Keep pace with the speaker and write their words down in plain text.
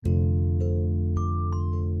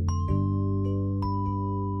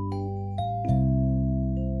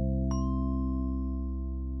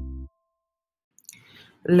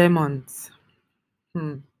Lemons.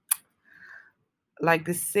 Hmm. Like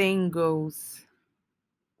the saying goes,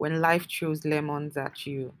 when life throws lemons at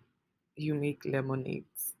you, you make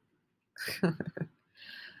lemonades.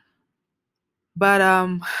 But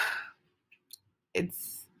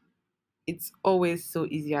it's it's always so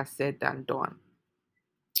easier said than done.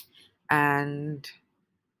 And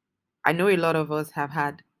I know a lot of us have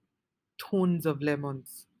had tons of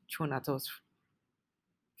lemons thrown at us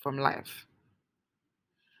from life.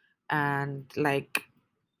 And like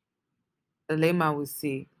Lema will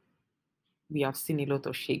say, we have seen a lot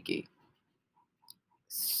of shege.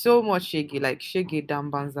 So much shege, like shege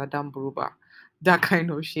dambanza damburuba, that kind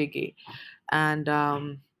of shege. And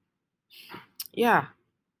yeah,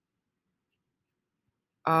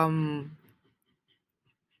 um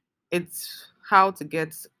it's how to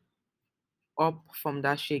get up from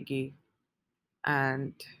that shege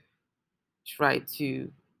and try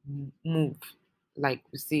to move. Like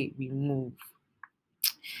we say, we move.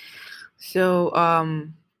 So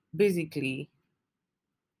basically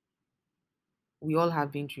we all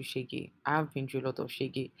have been through shege. I've been through a lot of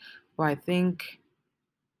shege. But I think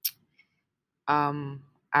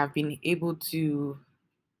I've been able to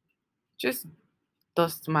just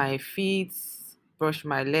dust my feet, brush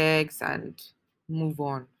my legs, and move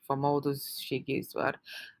on from all those shages. But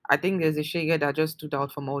I think there's a shege that just stood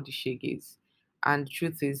out from all the shages. And the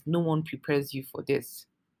truth is, no one prepares you for this.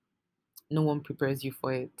 No one prepares you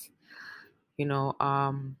for it. You know,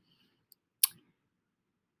 I'm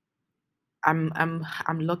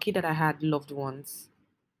lucky that I had loved ones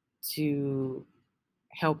to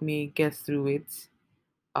help me get through it.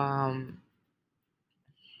 Um,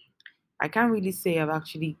 I can't really say I've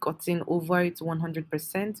actually gotten over it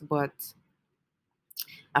 100%, but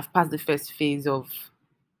I've passed the first phase of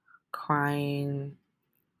crying,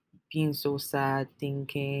 being so sad,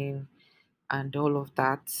 thinking, and all of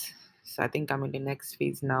that. So I think I'm in the next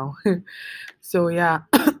phase now. So yeah,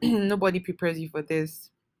 nobody prepares you for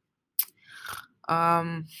this.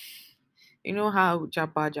 Um, you know how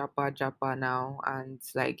japa now, and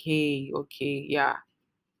it's like, hey, okay, yeah,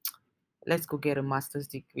 let's go get a master's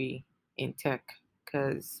degree in tech,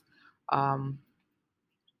 because um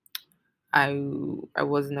I I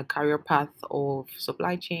was in a career path of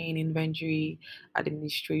supply chain, inventory,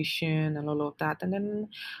 administration, and all of that. And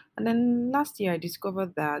then last year I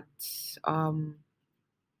discovered that um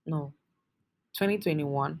no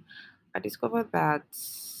 2021 I discovered that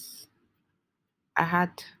I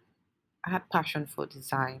had I had passion for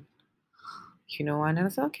design, and I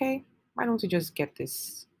said, okay, why don't we just get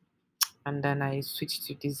this? And then I switched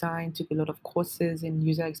to design, took a lot of courses in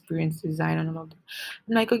user experience design and all of that.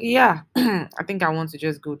 I'm like, okay, yeah, I think I want to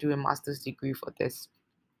just go do a master's degree for this.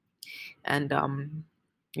 And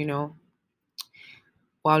you know,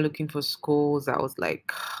 while looking for schools, I was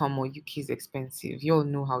like, more UK is expensive. You all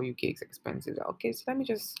know how UK is expensive. Okay, so let me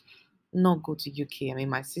just not go to UK. I mean,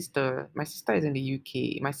 my sister is in the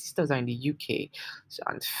UK. My sisters are in the UK. So,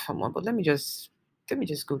 and come on, but let me just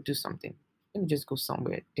go do something. Let me just go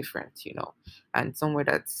somewhere different, and somewhere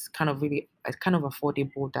that's kind of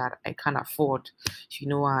affordable, that I can afford,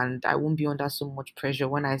 and I won't be under so much pressure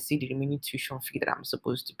when I see the remaining tuition fee that I'm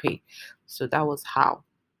supposed to pay. So that was how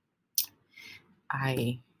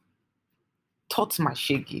I taught my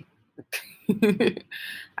shaggy.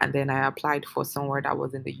 And then I applied for somewhere that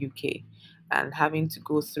was in the UK, and having to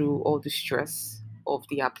go through all the stress of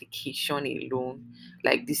the application alone,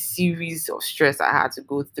 like the series of stress I had to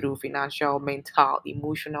go through, financial, mental,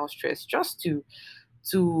 emotional stress, just to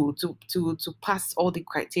pass all the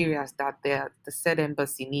criteria that the said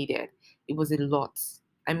embassy needed. It was a lot.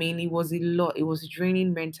 I mean, it was a lot. It was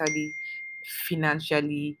draining mentally,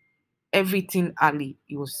 financially, everything. Ali,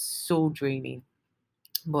 it was so draining,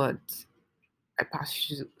 but I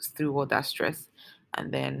passed through all that stress,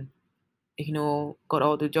 and then got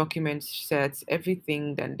all the documents set,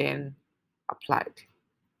 everything, and then applied.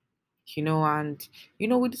 And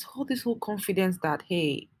with this whole confidence that,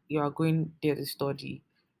 hey, you are going there to study.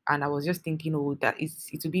 And I was just thinking, oh, that it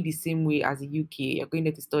will be the same way as the UK. You're going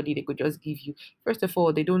there to study, they could just give you. First of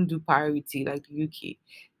all, they don't do priority like the UK.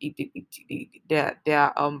 Their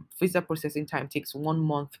visa processing time takes 1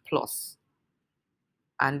 month plus.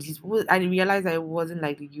 And I realized that it wasn't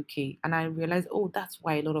like the UK, and I realized, oh, that's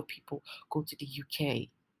why a lot of people go to the UK.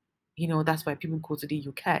 That's why people go to the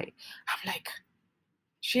UK. I'm like,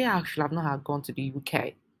 she actually have not have gone to the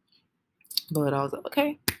UK, but I was like,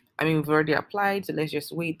 okay. I mean, we've already applied, so let's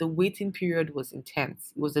just wait. The waiting period was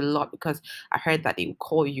intense. It was a lot because I heard that they would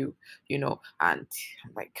call you, and I'm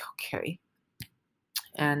like, okay.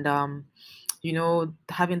 And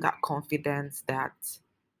having that confidence that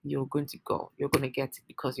you're going to go. You're going to get it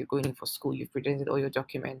because you're going in for school. You've presented all your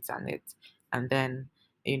documents and it. And then,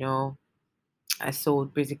 you know, I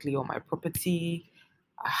sold basically all my property.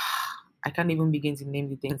 I can't even begin to name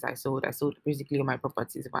the things I sold. I sold basically all my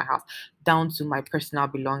properties in my house, down to my personal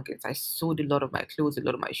belongings. I sold a lot of my clothes, a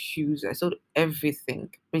lot of my shoes. I sold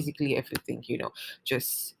everything, basically everything,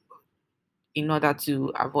 just in order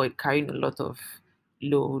to avoid carrying a lot of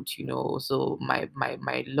load. So my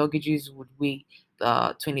luggages would weigh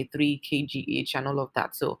 23 kg each and all of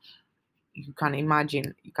that. So when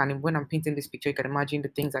I'm painting this picture, you can imagine the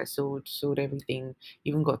things I sold everything,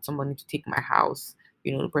 even got somebody to take my house.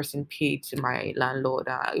 The person paid to my landlord.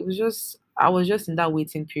 I was just in that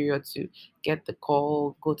waiting period to get the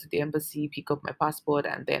call, go to the embassy, pick up my passport,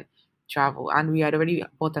 and then travel. And we had already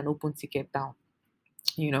bought an open ticket down,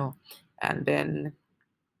 you know, and then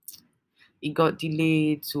it got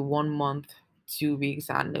delayed to 1 month, 2 weeks,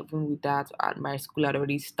 and even with that, my school had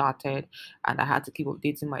already started, and I had to keep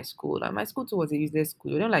updating my school. And my school too was a useless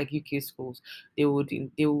school. They don't like UK schools. They would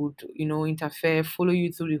interfere, follow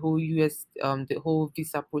you through the whole US the whole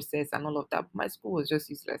visa process and all of that. But my school was just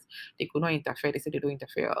useless. They could not interfere. They said they don't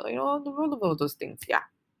interfere. All of those things. Yeah.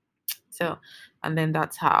 So, and then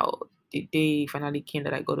that's how the day finally came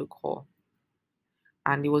that I got a call.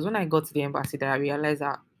 And it was when I got to the embassy that I realized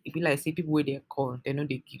that it be like say people where they call, they know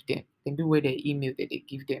they give them. Then people where they email that they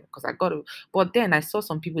give them. Because I got to, but then I saw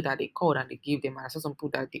some people that they called and they gave them, and I saw some people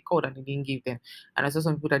that they called and they didn't give them. And I saw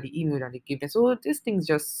some people that they emailed and they gave them. So this thing's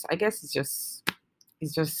just I guess it's just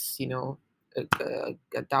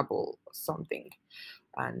a double or something.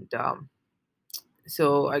 And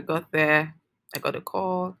so I got there, I got a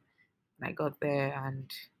call, and I got there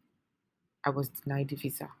and I was denied the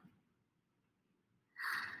visa.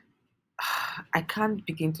 I can't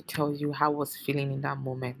begin to tell you how I was feeling in that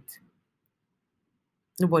moment.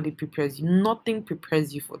 Nobody prepares you. Nothing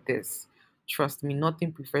prepares you for this. Trust me,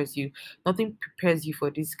 nothing prepares you. Nothing prepares you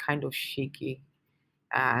for this kind of shaky.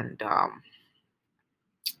 And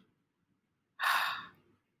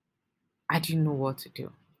I didn't know what to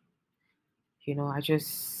do. I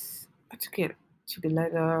took it to the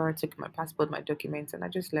letter, I took my passport, my documents, and I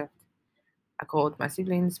just left. I called my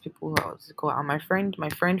siblings, people who I was called, and my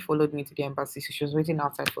friend followed me to the embassy. So she was waiting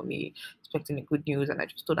outside for me, expecting the good news, and I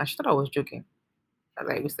just told her, she thought I was joking. I was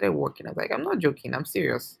like, we started working. I was like, I'm not joking, I'm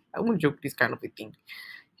serious. I won't joke this kind of a thing.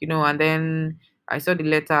 And then I saw the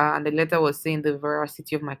letter, and the letter was saying the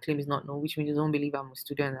veracity of my claim is not known, which means you don't believe I'm a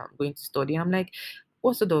student, I'm going to study. And I'm like,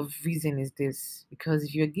 what sort of reason is this? Because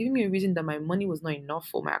if you're giving me a reason that my money was not enough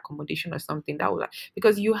for my accommodation or something, that would,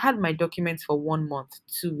 because you had my documents for 1 month,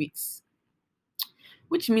 2 weeks,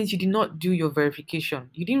 which means you did not do your verification.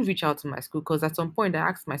 You didn't reach out to my school, because at some point I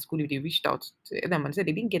asked my school if they reached out to them and said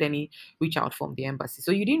they didn't get any reach out from the embassy.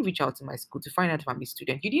 So you didn't reach out to my school to find out if I'm a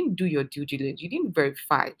student. You didn't do your due diligence. You didn't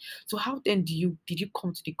verify. So how then did you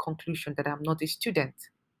come to the conclusion that I'm not a student?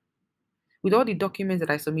 With all the documents that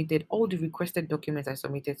I submitted, all the requested documents I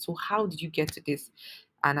submitted. So how did you get to this?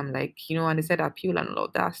 And I'm like, and they said appeal and all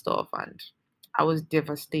of that stuff. And I was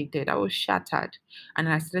devastated. I was shattered. And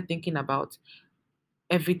I started thinking about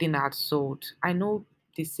everything I had sold. I know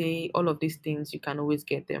they say all of these things you can always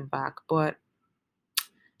get them back, but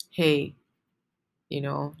hey, you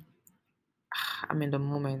know, I'm in the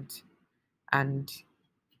moment, and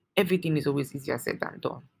everything is always easier said than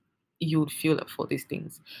done. You would feel it for these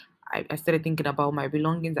things. I started thinking about my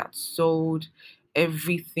belongings I'd sold,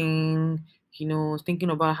 everything, thinking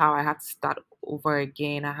about how I had to start over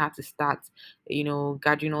again. I had to start,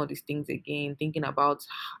 gathering all these things again,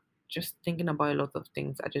 just thinking about a lot of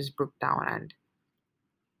things. I just broke down, and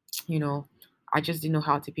you know, I just didn't know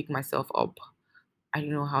how to pick myself up. I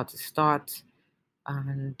didn't know how to start.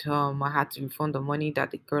 And I had to refund the money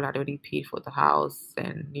that the girl had already paid for the house.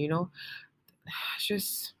 And,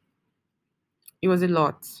 just, it was a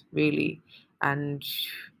lot, really. And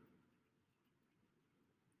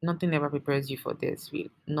nothing ever prepares you for this,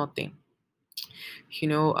 really. Nothing,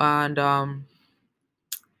 and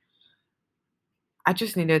I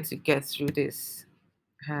just needed to get through this.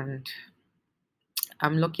 And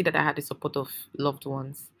I'm lucky that I had the support of loved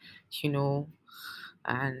ones, you know.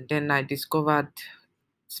 And then I discovered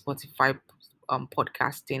Spotify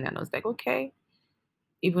podcasting, and I was like, okay,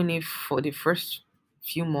 even if for the first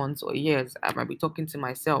few months or years I might be talking to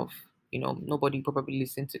myself, nobody probably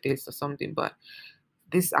listened to this or something, but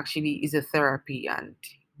this actually is a therapy, and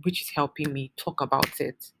which is helping me talk about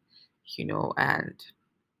it, and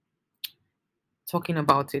talking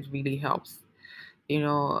about it really helps.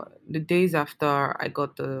 The days after I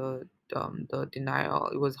got the denial,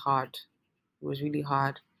 it was hard. It was really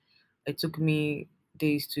hard. It took me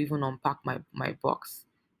days to even unpack my box.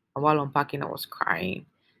 And while unpacking, I was crying,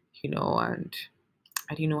 and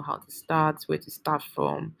I didn't know how to start, where to start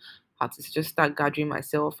from, how to just start gathering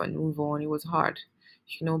myself and move on. It was hard,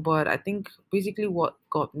 but I think basically what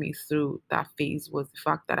got me through that phase was the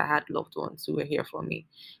fact that I had loved ones who were here for me,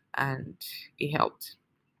 and it helped.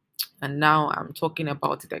 And now I'm talking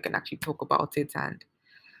about it, I can actually talk about it, and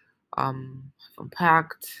I've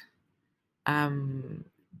unpacked, um,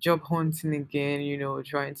 job hunting again,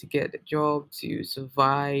 trying to get a job to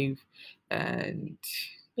survive, and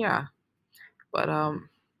yeah, but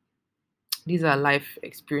these are life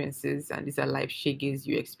experiences and these are life shages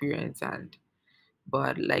you experience, and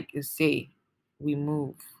but like you say, we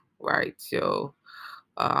move, right? So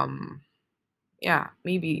um yeah,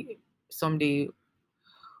 maybe someday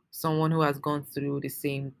someone who has gone through the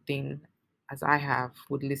same thing as I have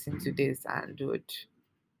would listen to this and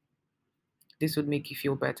this would make you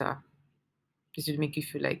feel better. This would make you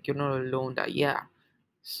feel like you're not alone, that yeah,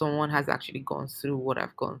 someone has actually gone through what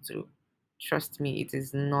I've gone through. Trust me, it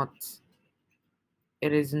is not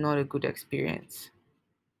a good experience.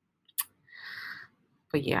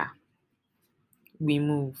 But yeah, we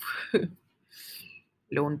move.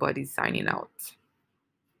 Lone body signing out.